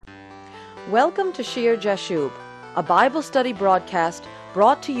Welcome to Shir Jashub, a Bible study broadcast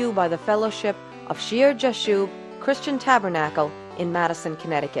brought to you by the Fellowship of Shir Jashub Christian Tabernacle in Madison,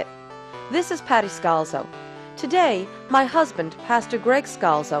 Connecticut. This is Patty Scalzo. Today, my husband, Pastor Greg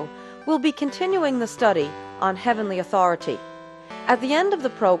Scalzo, will be continuing the study on heavenly authority. At the end of the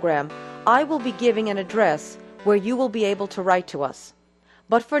program, I will be giving an address where you will be able to write to us.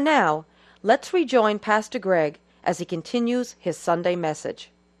 But for now, let's rejoin Pastor Greg as he continues his Sunday message.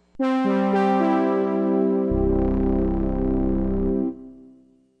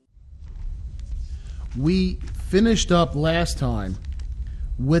 We finished up last time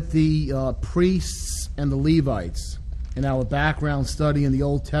with the priests and the Levites in our background study in the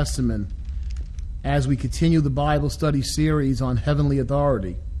Old Testament as we continue the Bible study series on heavenly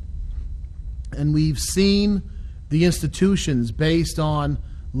authority. And we've seen the institutions based on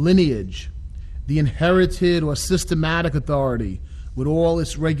lineage, the inherited or systematic authority with all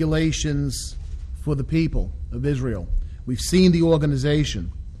its regulations for the people of Israel. We've seen the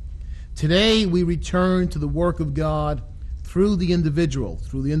organization. Today we return to the work of God through the individual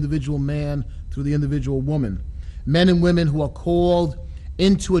man, through the individual woman. Men and women who are called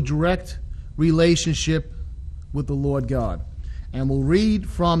into a direct relationship with the Lord God. And we'll read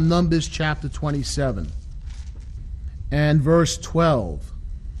from Numbers chapter 27 and verse 12.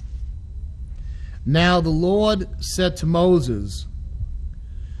 Now the Lord said to Moses,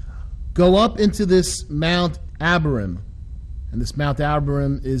 "Go up into this Mount Abarim." And this Mount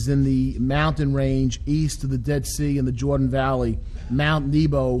Abarim is in the mountain range east of the Dead Sea and the Jordan Valley. Mount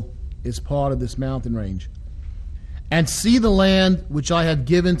Nebo is part of this mountain range. "And see the land which I have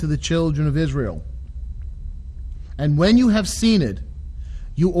given to the children of Israel. And when you have seen it,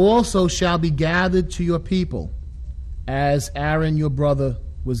 you also shall be gathered to your people, as Aaron your brother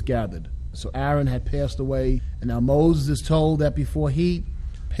was gathered." So Aaron had passed away, and now Moses is told that before he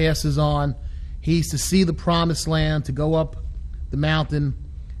passes on, he's to see the promised land, to go up the mountain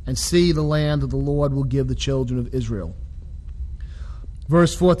and see the land that the Lord will give the children of Israel.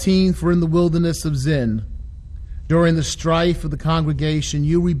 Verse 14, "For in the wilderness of Zin, during the strife of the congregation,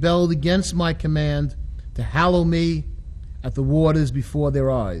 you rebelled against my command to hallow me at the waters before their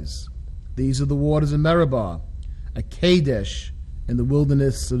eyes. These are the waters of Meribah, at Kadesh, in the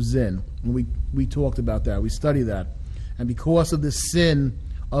wilderness of Zin." And we talked about that. We studied that. And because of this sin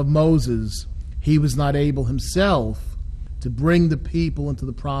of Moses, he was not able himself to bring the people into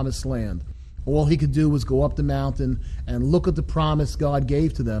the promised land. All he could do was go up the mountain and look at the promise God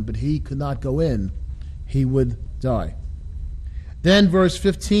gave to them, but he could not go in. He would die. Then verse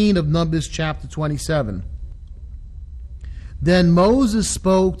 15 of Numbers chapter 27. "Then Moses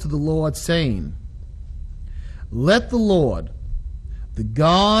spoke to the Lord, saying, Let the Lord, the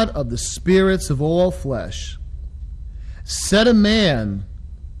God of the spirits of all flesh, set a man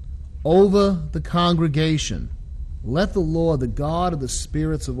over the congregation. Let the Lord, the God of the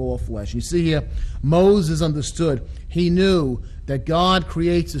spirits of all flesh." You see here, Moses understood. He knew that God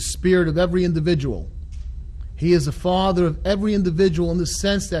creates the spirit of every individual. He is the father of every individual in the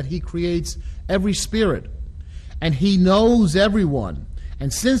sense that he creates every spirit. And he knows everyone.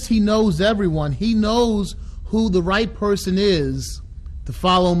 And since he knows everyone, he knows who the right person is to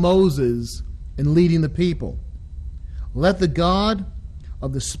follow Moses in leading the people. Let the God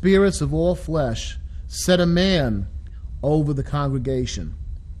of the spirits of all flesh set a man over the congregation.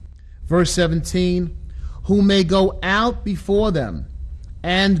 Verse 17, "Who may go out before them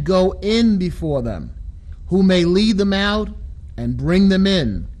and go in before them, who may lead them out and bring them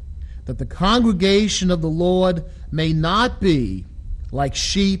in, that the congregation of the Lord may not be like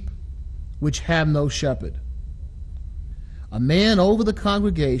sheep which have no shepherd." A man over the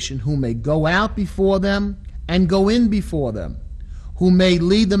congregation who may go out before them and go in before them, who may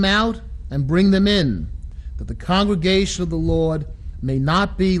lead them out and bring them in, that the congregation of the Lord may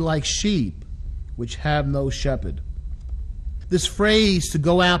not be like sheep which have no shepherd. This phrase, to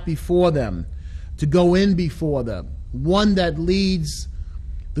go out before them, to go in before them, one that leads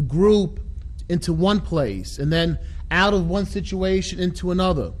the group into one place and then out of one situation into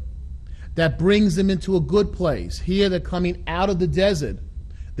another, that brings them into a good place. Here they're coming out of the desert.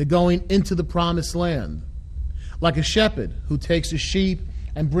 They're going into the promised land. Like a shepherd who takes a sheep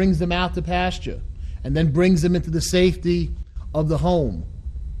and brings them out to pasture and then brings them into the safety of the home.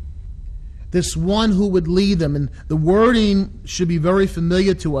 This one who would lead them, and the wording should be very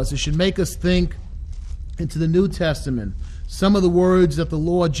familiar to us. It should make us think into the New Testament, some of the words that the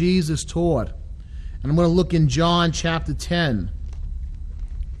Lord Jesus taught. And I'm going to look in John chapter 10.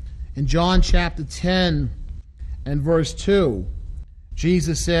 In John chapter 10 and verse 2,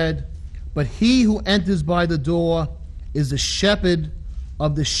 Jesus said, "But he who enters by the door is the shepherd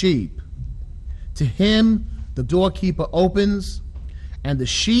of the sheep. To him the doorkeeper opens, and the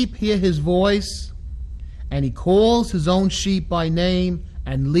sheep hear his voice, and he calls his own sheep by name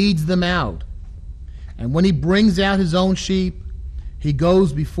and leads them out. And when he brings out his own sheep, he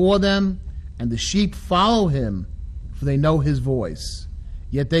goes before them, and the sheep follow him, for they know his voice.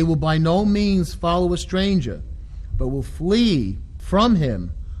 Yet they will by no means follow a stranger, but will flee from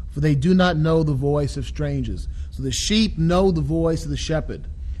him, for they do not know the voice of strangers. So the sheep know the voice of the shepherd.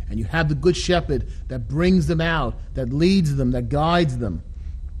 And you have the good shepherd that brings them out, that leads them, that guides them.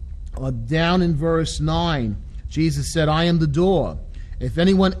 Down in verse 9, Jesus said, I am the door. If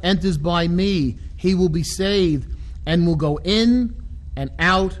anyone enters by me, he will be saved, and will go in and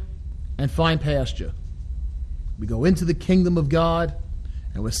out and find pasture. We go into the kingdom of God,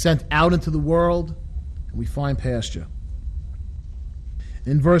 and we're sent out into the world, and we find pasture.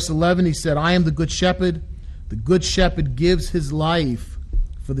 In verse 11, he said, I am the good shepherd. The good shepherd gives his life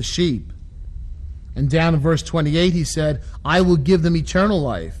for the sheep. And down in verse 28, he said, I will give them eternal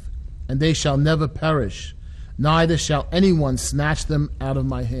life, and they shall never perish, neither shall anyone snatch them out of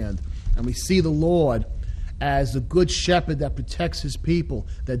my hand. And we see the Lord as the good shepherd that protects his people,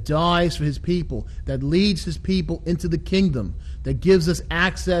 that dies for his people, that leads his people into the kingdom, that gives us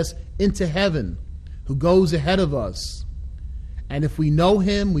access into heaven, who goes ahead of us. And if we know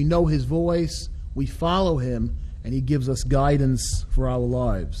him, we know his voice, we follow him, and he gives us guidance for our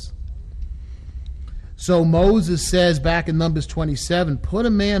lives. So Moses says back in Numbers 27, put a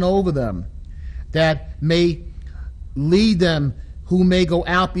man over them that may lead them, who may go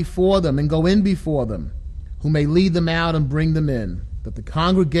out before them and go in before them, who may lead them out and bring them in, that the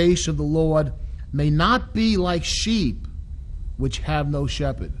congregation of the Lord may not be like sheep which have no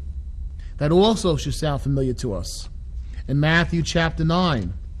shepherd. That also should sound familiar to us. In Matthew chapter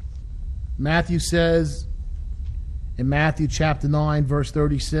 9, Matthew says, in Matthew chapter 9, verse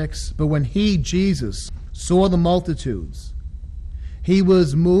 36, but when he, Jesus, saw the multitudes, he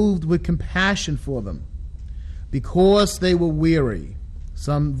was moved with compassion for them, because they were weary.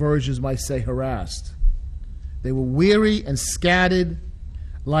 Some versions might say harassed. They were weary and scattered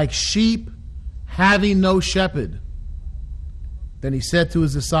like sheep having no shepherd. Then he said to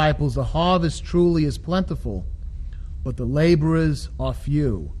his disciples, the harvest truly is plentiful, but the laborers are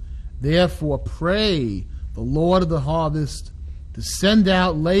few. Therefore pray the Lord of the harvest to send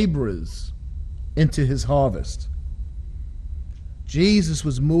out laborers into his harvest. Jesus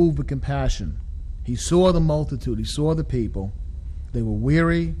was moved with compassion. He saw the multitude. He saw the people. They were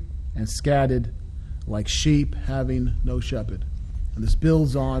weary and scattered like sheep having no shepherd. And this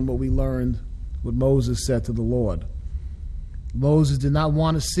builds on what we learned, what Moses said to the Lord. Moses did not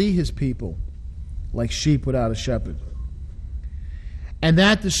want to see his people like sheep without a shepherd. And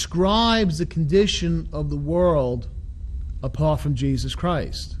that describes the condition of the world apart from Jesus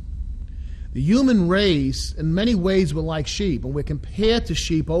Christ. The human race, in many ways, we're like sheep, and we're compared to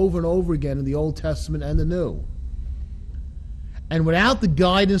sheep over and over again in the Old Testament and the New. And without the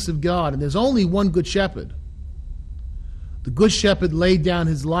guidance of God, and there's only one good shepherd, the good shepherd laid down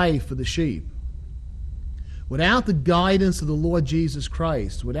his life for the sheep. Without the guidance of the Lord Jesus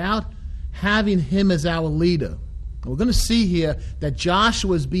Christ, without having him as our leader, and we're going to see here that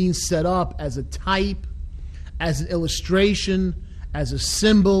Joshua is being set up as a type, as an illustration, as a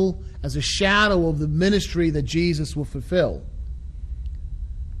symbol, as a shadow of the ministry that Jesus will fulfill.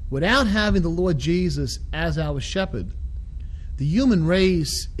 Without having the Lord Jesus as our shepherd, the human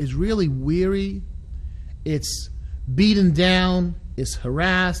race is really weary, it's beaten down, it's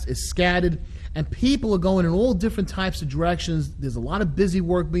harassed, it's scattered, and people are going in all different types of directions. There's a lot of busy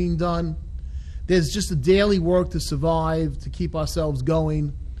work being done. There's just a daily work to survive, to keep ourselves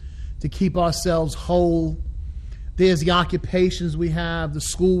going, to keep ourselves whole. There's the occupations we have, the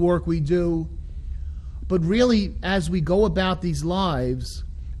schoolwork we do. But really, as we go about these lives,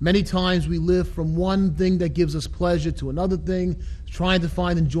 many times we live from one thing that gives us pleasure to another thing, trying to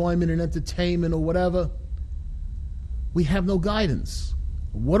find enjoyment and entertainment or whatever. We have no guidance.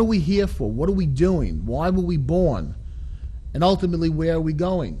 What are we here for? What are we doing? Why were we born? And ultimately, where are we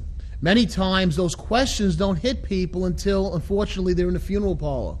going? Many times those questions don't hit people until, unfortunately, they're in a funeral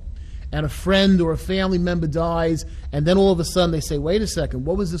parlor and a friend or a family member dies, and then all of a sudden they say, wait a second,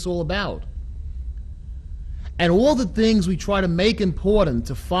 what was this all about? And all the things we try to make important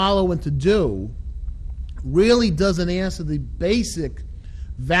to follow and to do really doesn't answer the basic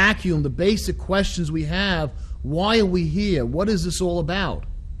vacuum, the basic questions we have. Why are we here? What is this all about?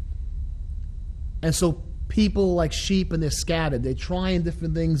 And so people like sheep, and they're scattered. They're trying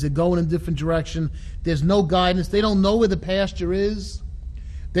different things. They're going in different direction. There's no guidance. They don't know where the pasture is.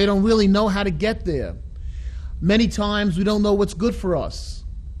 They don't really know how to get there. Many times we don't know what's good for us.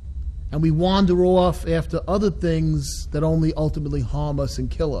 and we wander off after other things that only ultimately harm us and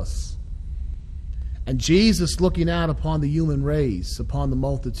kill us. And Jesus, looking out upon the human race, upon the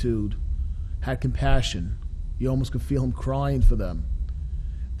multitude, had compassion. You almost could feel him crying for them.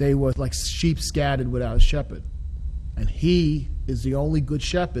 They were like sheep scattered without a shepherd. And he is the only good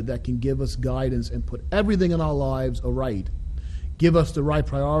shepherd that can give us guidance and put everything in our lives aright. Give us the right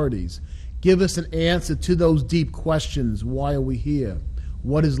priorities. Give us an answer to those deep questions. Why are we here?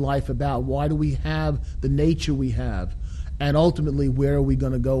 What is life about? Why do we have the nature we have? And ultimately, where are we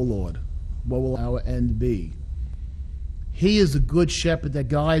going to go, Lord? What will our end be? He is the good shepherd that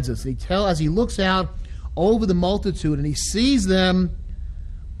guides us. And as he looks out over the multitude and he sees them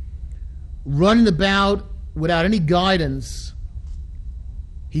running about without any guidance,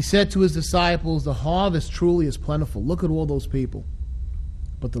 he said to his disciples, the harvest truly is plentiful. Look at all those people.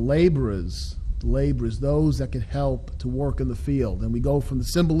 But the laborers, those that can help to work in the field. And we go from the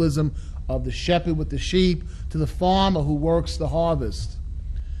symbolism of the shepherd with the sheep to the farmer who works the harvest.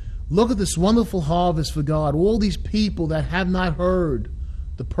 Look at this wonderful harvest for God. All these people that have not heard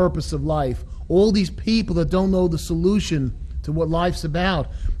the purpose of life. All these people that don't know the solution to what life's about.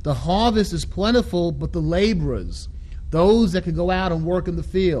 The harvest is plentiful, but the laborers, those that can go out and work in the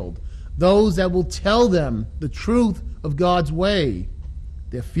field, those that will tell them the truth of God's way,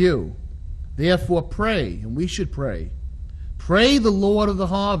 they're few. Therefore pray, and we should pray. Pray the Lord of the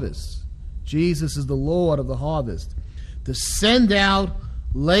harvest. Jesus is the Lord of the harvest, to send out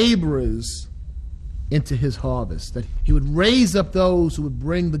laborers into his harvest, that he would raise up those who would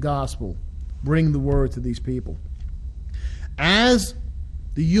bring the gospel, bring the word to these people. As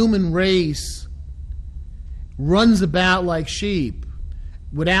the human race runs about like sheep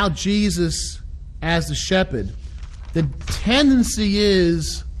without Jesus as the shepherd, the tendency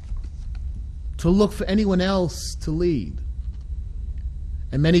is to look for anyone else to lead.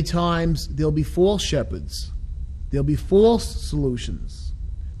 And many times there'll be false shepherds. There'll be false solutions.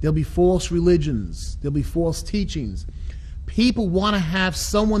 There'll be false religions. There'll be false teachings. People want to have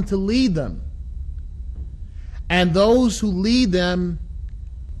someone to lead them. And those who lead them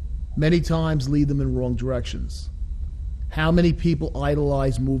many times lead them in wrong directions. How many people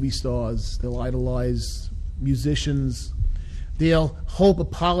idolize movie stars? They'll idolize musicians. They'll hope a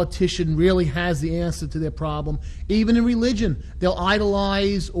politician really has the answer to their problem. Even in religion, they'll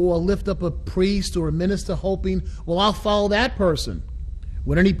idolize or lift up a priest or a minister hoping, well, I'll follow that person.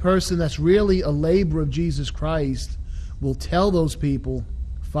 When any person that's really a laborer of Jesus Christ will tell those people,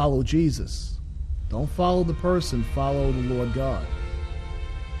 follow Jesus. Don't follow the person, follow the Lord God.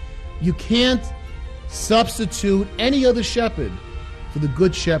 You can't substitute any other shepherd for the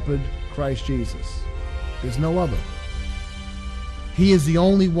good shepherd, Christ Jesus. There's no other. He is the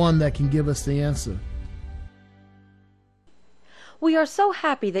only one that can give us the answer. We are so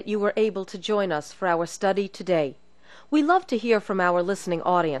happy that you were able to join us for our study today. We love to hear from our listening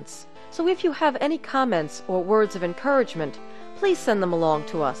audience, so if you have any comments or words of encouragement, please send them along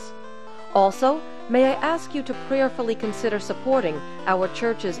to us. Also, may I ask you to prayerfully consider supporting our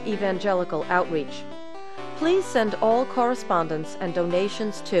church's evangelical outreach. Please send all correspondence and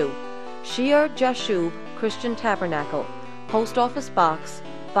donations to Shear Jashub Christian Tabernacle, Post Office Box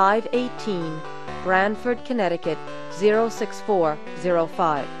 518, Branford, Connecticut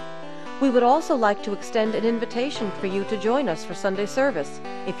 06405. We would also like to extend an invitation for you to join us for Sunday service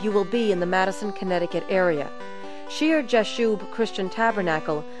if you will be in the Madison, Connecticut area. Shear Jashub Christian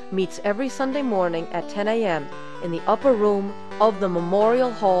Tabernacle meets every Sunday morning at 10 a.m. in the upper room of the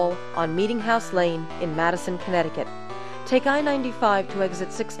Memorial Hall on Meeting House Lane in Madison, Connecticut. Take I-95 to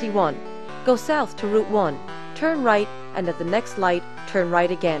exit 61. Go south to Route 1. Turn right, and at the next light, turn right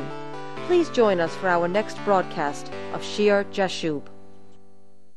again. Please join us for our next broadcast of Shear Jashub.